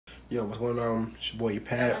Yo, what's going on? It's your boy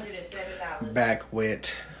Pat, back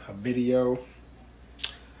with a video.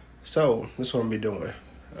 So, this is what I'm gonna be doing.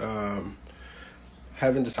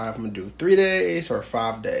 Haven't decided if I'm gonna do 3 days or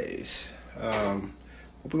 5 days.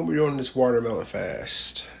 We're gonna be doing this watermelon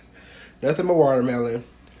fast. Nothing but watermelon,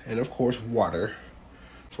 and of course water,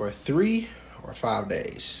 for 3 or 5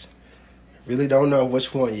 days. Really don't know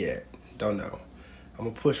which one yet. Don't know. I'm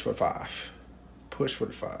gonna push for 5. Push for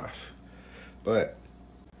the 5. But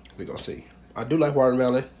we're gonna see. I do like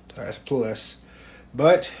watermelon, that's a plus.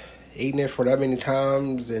 But eating it for that many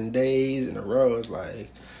times and days in a row is like,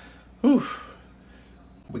 whew,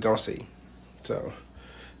 we're gonna see. So,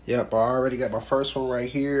 yep, I already got my first one right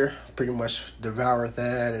here. Pretty much devoured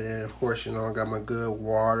that. And then, of course, you know, I got my good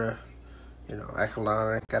water. You know,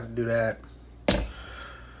 alkaline, gotta do that.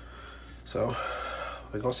 So,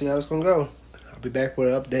 we're gonna see how it's gonna go. I'll be back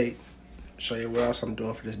with an update. Show you what else I'm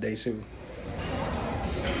doing for this day too.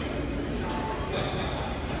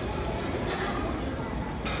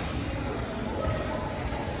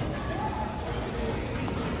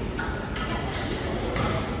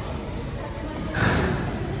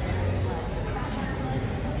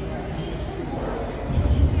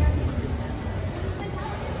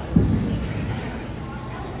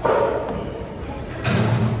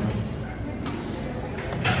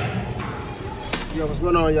 Yo, what's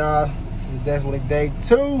going on, y'all? This is definitely day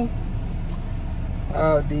 2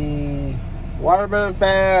 of the watermelon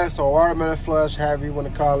fast or watermelon flush, however you want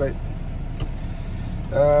to call it.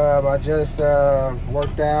 I just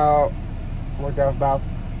worked out about,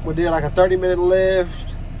 we did like a 30-minute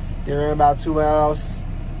lift, then ran about 2 miles.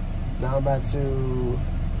 Now I'm about to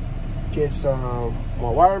get some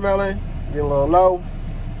more watermelon, get a little low,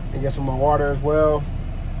 and get some more water as well,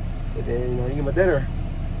 and then, you know, eat my dinner.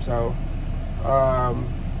 So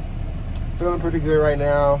feeling pretty good right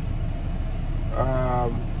now.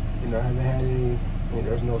 You know, haven't had any,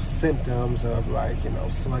 there's no symptoms of like, you know,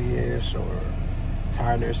 sluggish or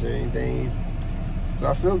tiredness or anything. So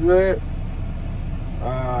I feel good.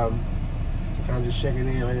 So kind of just checking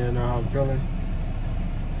in, letting you know how I'm feeling.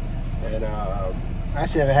 And I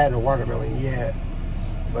actually haven't had a watermelon yet,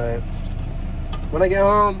 but when I get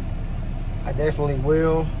home, I definitely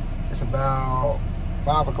will. It's about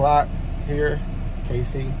 5 o'clock here,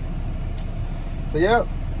 KC. So yep,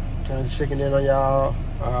 kind of checking in on y'all.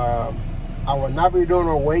 I will not be doing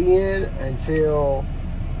a weigh-in until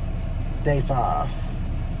day 5.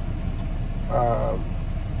 I'm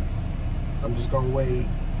just gonna wait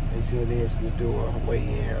until then to just do a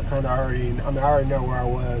weigh-in. I already know where I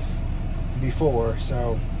was before,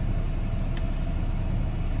 so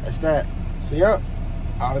that's that. So yep,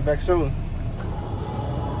 I'll be back soon.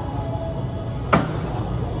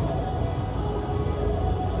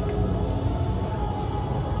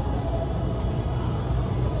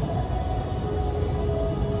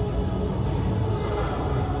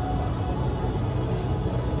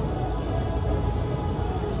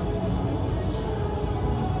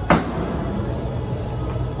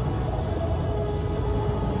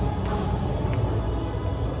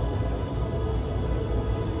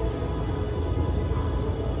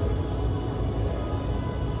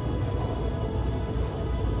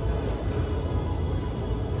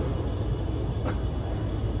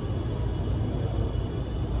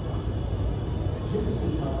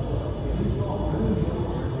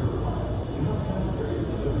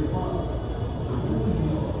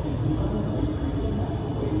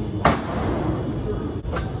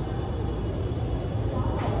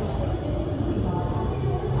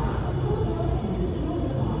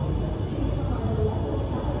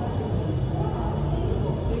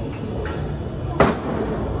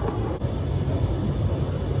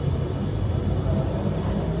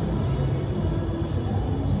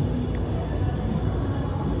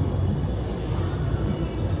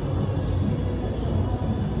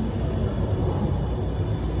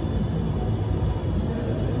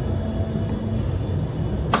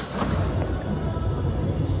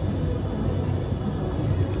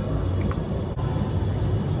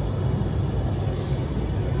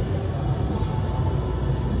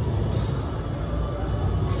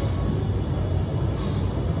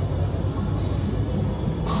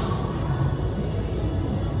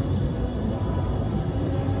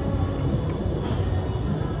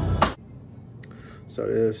 So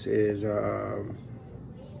this is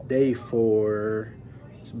day 4.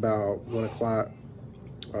 It's about 1 o'clock.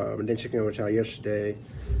 I didn't check in with y'all yesterday.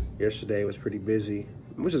 Yesterday was pretty busy,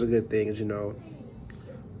 which is a good thing, as you know.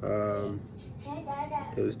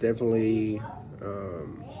 It was definitely a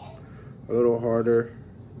little harder.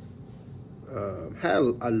 Had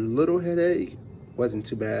a little headache, wasn't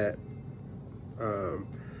too bad.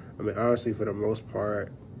 I mean, honestly, for the most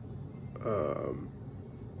part, I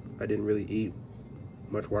didn't really eat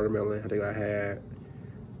much watermelon. I think I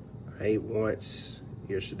ate once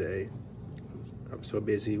yesterday. I'm so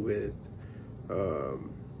busy with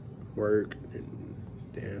work, and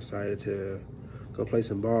then I decided to go play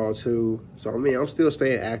some ball too. So I mean, I'm still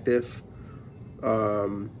staying active.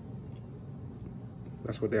 That's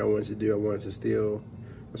what I wanted to do. I wanted to still.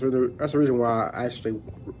 That's the reason why I actually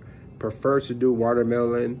prefer to do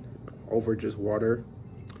watermelon over just water,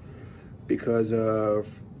 because of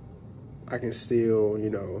I can still, you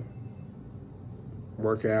know,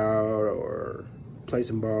 work out or play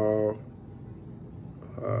some ball,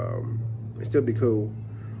 and still be cool.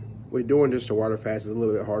 We're doing just a water fast is a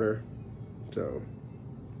little bit harder. So,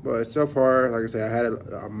 but so far, like I said, I had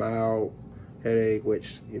a mild headache,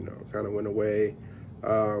 which, you know, kind of went away.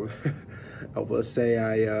 I will say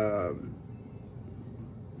I,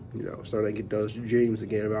 you know, starting to get those dreams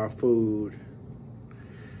again about food.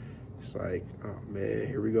 It's like, oh man,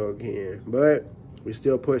 here we go again. But we're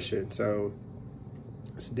still pushing. So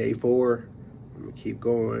it's day 4. I'm gonna keep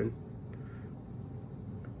going.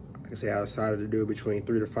 Like I say, I decided to do it between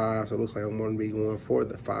 3 to 5. So it looks like I'm gonna be going for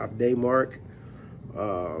the 5-day mark.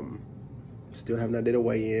 Still have not did a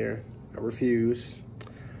weigh-in. I refuse.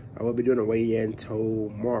 I will be doing a weigh-in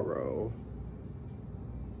tomorrow.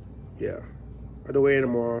 Yeah, I'll do a weigh-in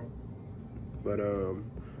tomorrow. But I'm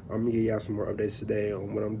gonna give y'all some more updates today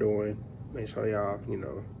on what I'm doing. Make sure y'all, you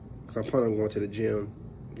know, because I'm planning on going to the gym,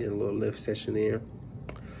 get a little lift session in.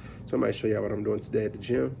 So I might show y'all what I'm doing today at the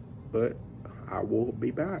gym. But I will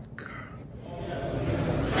be back.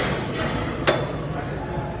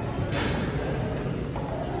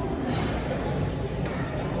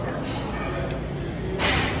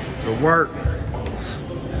 Good work.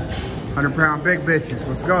 100-pound big bitches.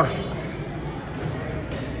 Let's go.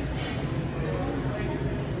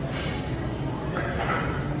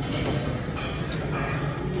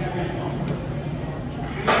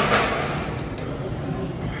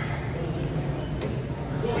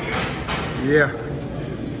 Yeah.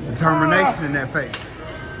 Determination in that face.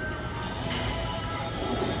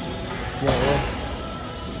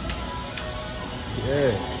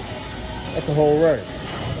 Yeah. That's the whole right.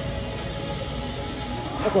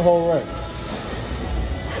 That's a whole rep.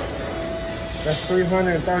 That's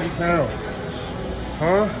 330 pounds.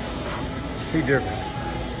 Huh? He different.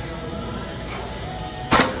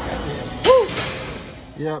 Woo!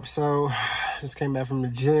 Yep, so just came back from the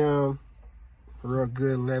gym. A real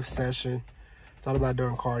good lift session. Thought about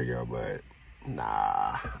doing cardio, but nah,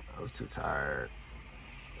 I was too tired.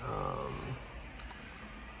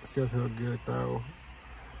 Still feel good though.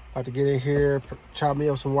 About to get in here, chop me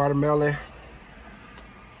up some watermelon.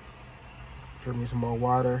 Drink me some more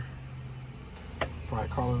water. Probably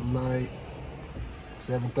call it a night.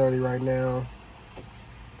 7:30 right now.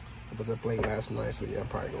 I was up late last night, so yeah, I'm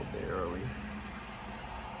probably going to bed early.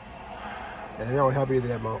 And it don't help either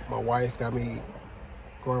that my wife got me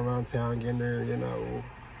going around town getting her, you know,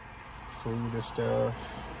 food and stuff.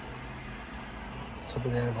 Some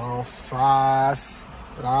of them all fries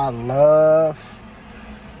that I love.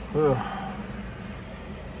 Ugh.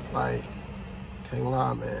 Like, can't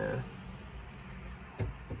lie, man.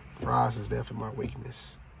 Fries is definitely my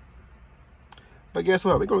weakness. But guess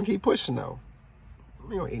what? We're going to keep pushing, though.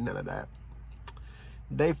 We don't eat none of that.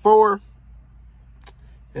 Day 4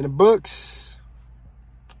 in the books.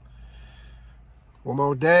 One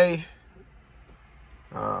more day.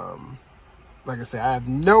 Like I said, I have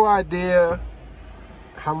no idea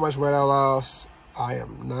how much weight I lost. I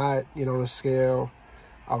am not, on the scale.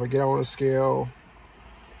 I will get on the scale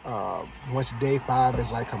once day 5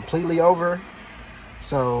 is like completely over.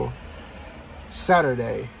 So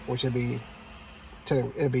Saturday, which it'll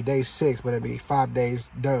be day 6, but it'll be 5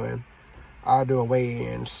 days done. I'll do a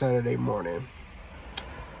weigh-in Saturday morning,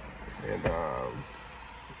 and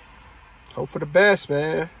hope for the best,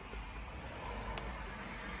 man.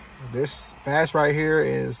 This fast right here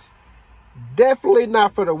is definitely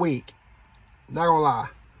not for the weak. Not gonna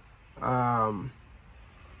lie.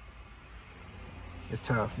 It's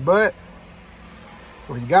tough, but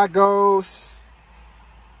when you got goals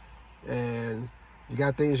and you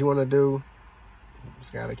got things you want to do, you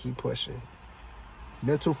just gotta keep pushing.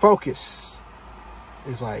 Mental focus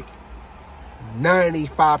is like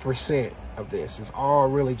 95% of this. It's all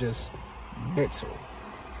really just mental.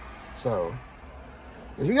 So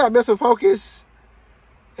if you got mental focus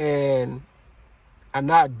and are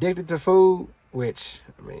not addicted to food, which,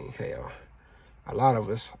 I mean, hell, a lot of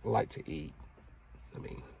us like to eat. I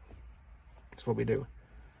mean, that's what we do.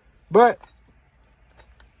 But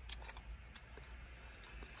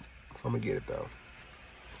I'm gonna get it though.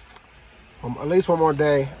 at least one more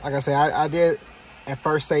day. Like I said, I did at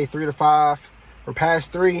first say 3 to 5. We're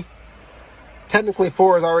past 3. Technically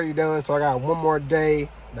 4 is already done, so I got one more day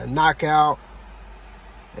to knock out.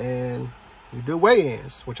 And we do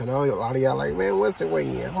weigh-ins, which I know a lot of y'all like, man, what's the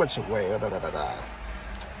weigh-in? How much you weigh? I'm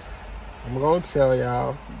going to tell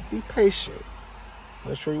y'all, be patient.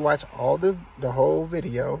 Make sure you watch all the whole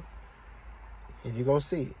video, and you're going to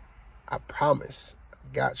see. I promise. I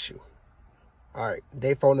got you. All right,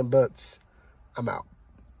 day 4 in the books. I'm out.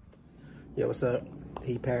 Yo, what's up?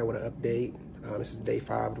 Heat Pad with an update. This is day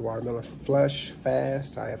 5 of the watermelon flush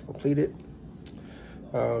fast. I have completed.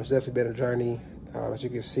 It's definitely been a journey. As you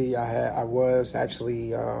can see, I was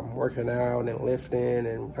actually working out and lifting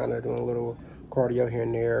and kind of doing a little cardio here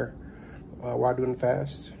and there while doing the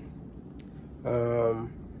fast. Will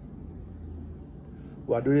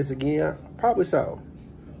I do this again? Probably so.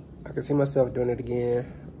 I can see myself doing it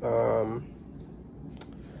again.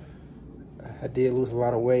 I did lose a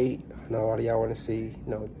lot of weight. I know a lot of y'all want to see,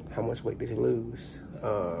 how much weight did you lose?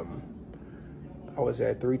 I was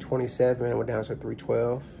at 327, went down to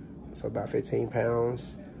 312, so about 15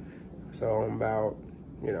 pounds. So I'm about,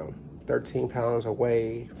 13 pounds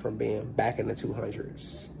away from being back in the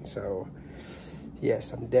 200s. So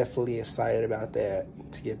yes, I'm definitely excited about that,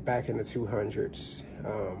 to get back in the 200s.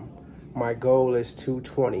 My goal is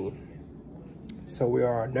 220. So we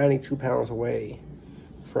are 92 pounds away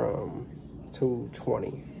from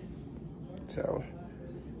 220. So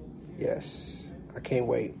yes, I can't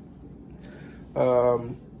wait.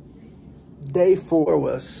 Day 4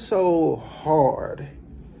 was so hard.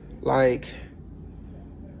 Like,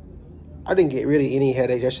 I didn't get really any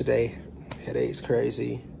headaches yesterday. Headaches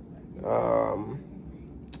crazy.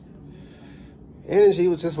 Energy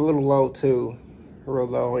was just a little low too. Real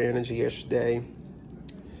low energy yesterday.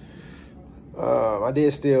 I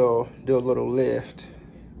did still do a little lift.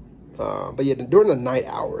 But yeah, during the night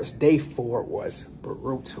hours, day 4 was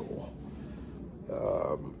brutal.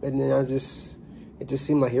 And then it just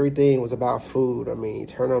seemed like everything was about food. I mean,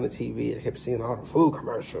 turn on the TV, I kept seeing all the food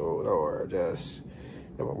commercials, or just,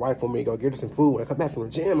 my wife wanted me to go get her some food. When I come back from the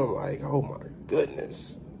gym, I'm like, oh my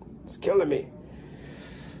goodness, it's killing me.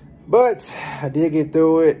 But I did get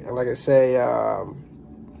through it, and like I say,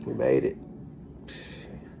 we made it.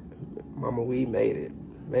 Mama, we made it.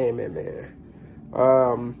 Man.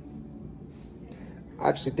 I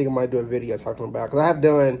actually think I might do a video talking about, because I have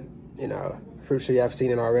done, pretty sure you have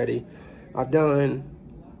seen it already. I've done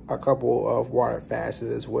a couple of water fasts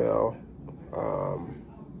as well.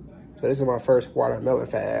 So this is my first watermelon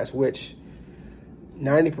fast, which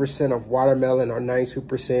 90% of watermelon, or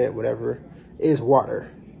 92%, whatever, is water.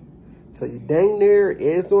 So you dang near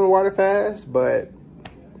is doing water fast, but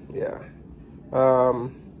yeah.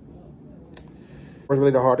 Was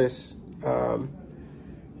really the hardest.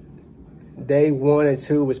 Day 1 and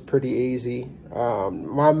 2 was pretty easy.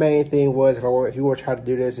 My main thing was, if you were to try to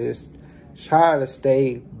do this, is try to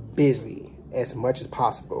stay busy as much as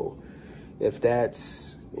possible. If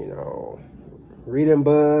that's, reading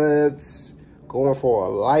books, going for a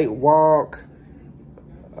light walk,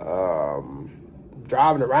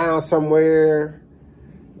 driving around somewhere,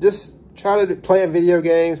 just try to play video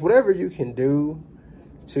games, whatever you can do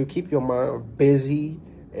to keep your mind busy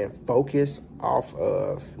and focus off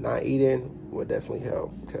of not eating would definitely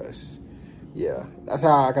help, because yeah, that's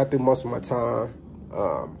how I got through most of my time.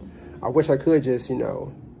 I wish I could just,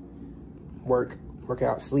 work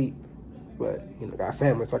out, sleep, but got a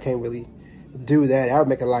family, so I can't really do that. That would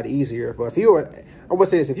make it a lot easier. But if you were, I would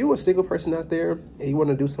say this, if you're a single person out there and you want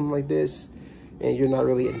to do something like this and you're not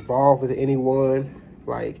really involved with anyone,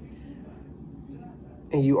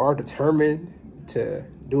 and you are determined to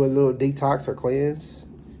do a little detox or cleanse,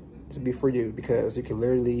 to be for you, because you can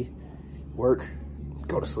literally work,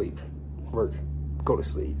 go to sleep, work, go to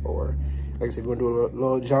sleep. Or like I said, if you want to do a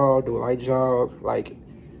little jog, do a light jog, life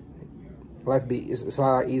it's a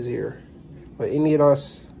lot easier. But any of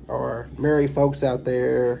us are married folks out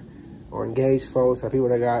there, or engaged folks, or people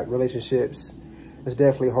that got relationships, it's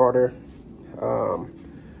definitely harder.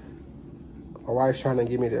 My wife's trying to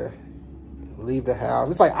get me to leave the house.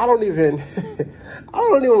 It's like, I don't even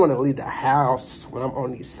want to leave the house when I'm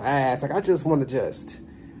on these fasts. Like, I just want to just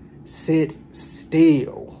sit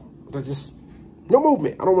still. There's just no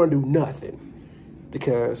movement. I don't want to do nothing,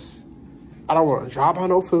 because I don't want to drop on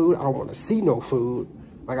no food. I don't want to see no food.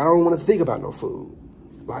 Like, I don't want to think about no food.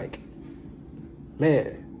 Like,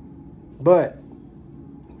 man. But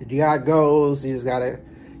if you got goals, you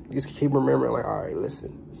just keep remembering, like, all right,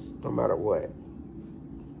 listen, no matter what,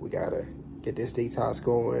 we gotta get this detox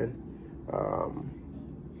going,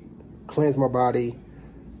 cleanse my body,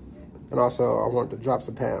 and also I want to drop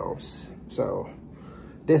some pounds. So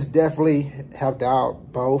this definitely helped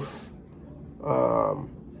out both.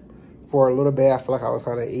 For a little bit, I feel like I was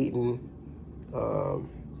kind of eating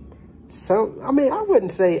I mean, I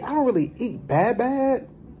wouldn't say I don't really eat bad,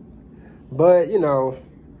 but you know,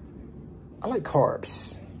 I like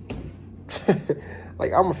carbs.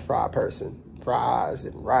 Like, I'm a fry person, fries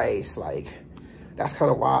and rice. Like, that's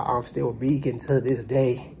kind of why I'm still vegan to this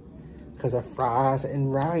day, because of fries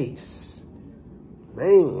and rice.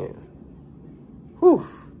 Man, whew.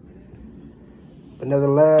 But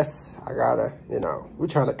nevertheless, I gotta, you know, we're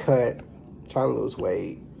trying to cut, trying to lose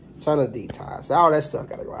weight, trying to detox. All that stuff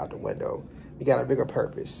gotta go out the window. We got a bigger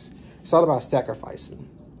purpose. It's all about sacrificing.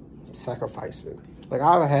 Like,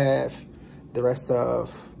 I have the rest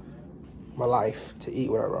of my life to eat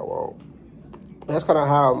whatever I want. And that's kind of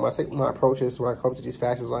how my approach is when I come to these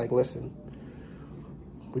fasts. Is like, listen,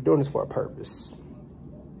 we're doing this for a purpose.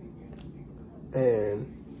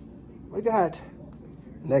 And we got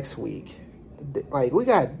next week. Like, we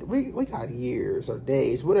got years or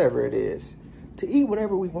days, whatever it is, to eat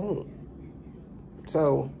whatever we want.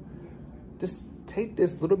 So just take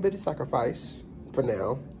this little bit of sacrifice for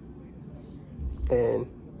now, and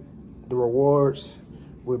the rewards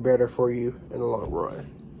will be better for you in the long run.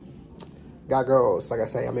 Got goals, like I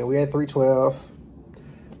say. I mean, we had 312.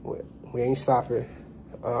 We ain't stopping.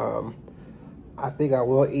 I think I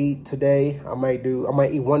will eat today. I might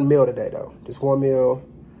eat one meal today though, just one meal.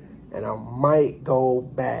 And I might go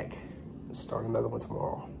back and start another one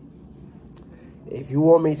tomorrow. If you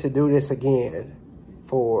want me to do this again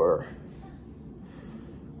for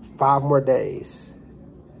 5 more days,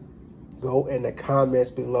 go in the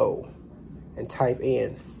comments below and type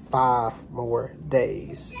in 5 more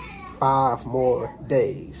days. 5 more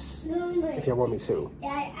days, if you want me to.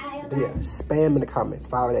 But yeah, spam in the comments,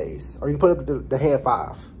 5 days. Or you can put up the hand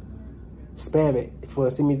 5. Spam it if you want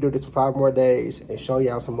to see me do this for 5 more days and show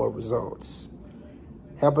y'all some more results.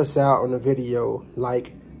 Help us out on the video.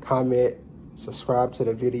 Like, comment, subscribe to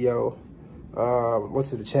the video. What's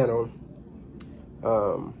to the channel?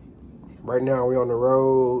 Right now we're on the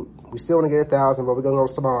road. We still want to get 1,000, but we're gonna go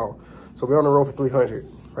small. So we're on the road for 300.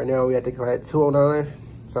 Right now we at 209.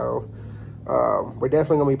 So we're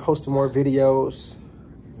definitely gonna be posting more videos,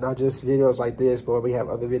 not just videos like this, but we have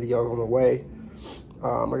other videos on the way.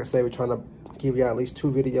 Like I said, we're trying to give you at least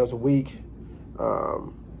 2 videos a week.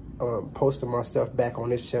 Posting my stuff back on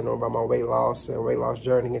this channel about my weight loss and weight loss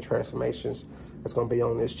journey and transformations. That's going to be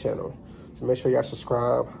on this channel. So make sure y'all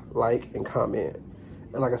subscribe, like, and comment.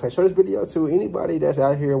 And like I said, show this video to anybody that's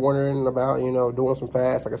out here wondering about, you know, doing some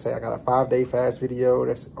fast. Like I said, I got a 5-day fast video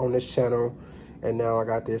that's on this channel. And now I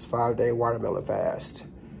got this 5-day watermelon fast.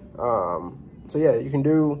 So yeah, you can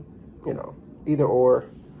do, you know, either or.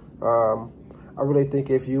 I really think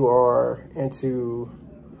if you are into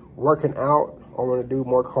working out or want to do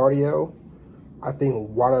more cardio, I think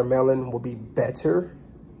watermelon will be better.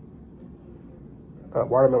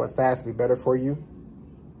 Watermelon fast will be better for you,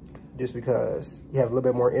 just because you have a little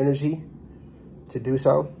bit more energy to do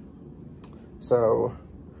so. So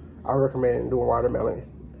I recommend doing watermelon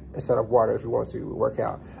instead of water if you want to work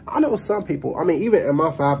out. I know some people, I mean, even in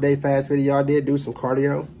my 5-day fast video, I did do some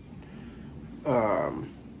cardio.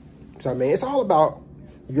 So I mean, it's all about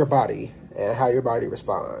your body and how your body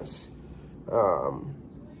responds.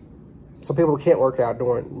 Some people can't work out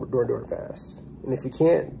during the fast. And if you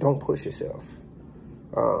can't, don't push yourself.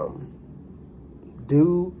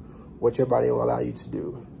 Do what your body will allow you to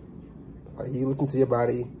do. Like, you listen to your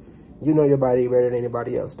body. You know your body better than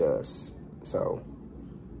anybody else does. So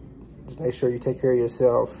just make sure you take care of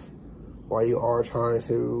yourself while you are trying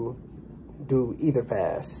to do either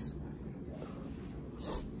fast.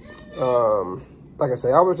 Like I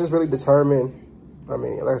say, I was just really determined. I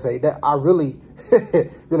mean, like I say, that I really,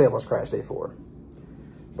 really almost crashed day 4,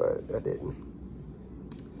 but I didn't.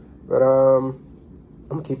 But I'm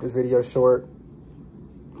gonna keep this video short.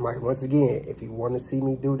 Like, once again, if you want to see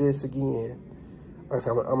me do this again, like I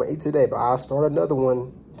said, I'm gonna eat today, but I'll start another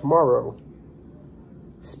one tomorrow.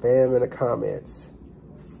 Spam in the comments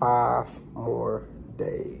 5 more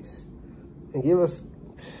days, and give us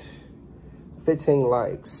 15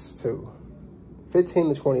 likes too.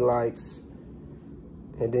 15 to 20 likes,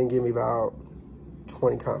 and then give me about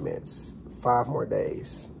 20 comments. 5 more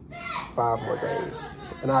days. 5 more days.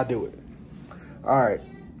 And I'll do it. All right.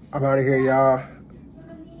 I'm out of here, y'all.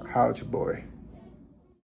 Holla at your boy.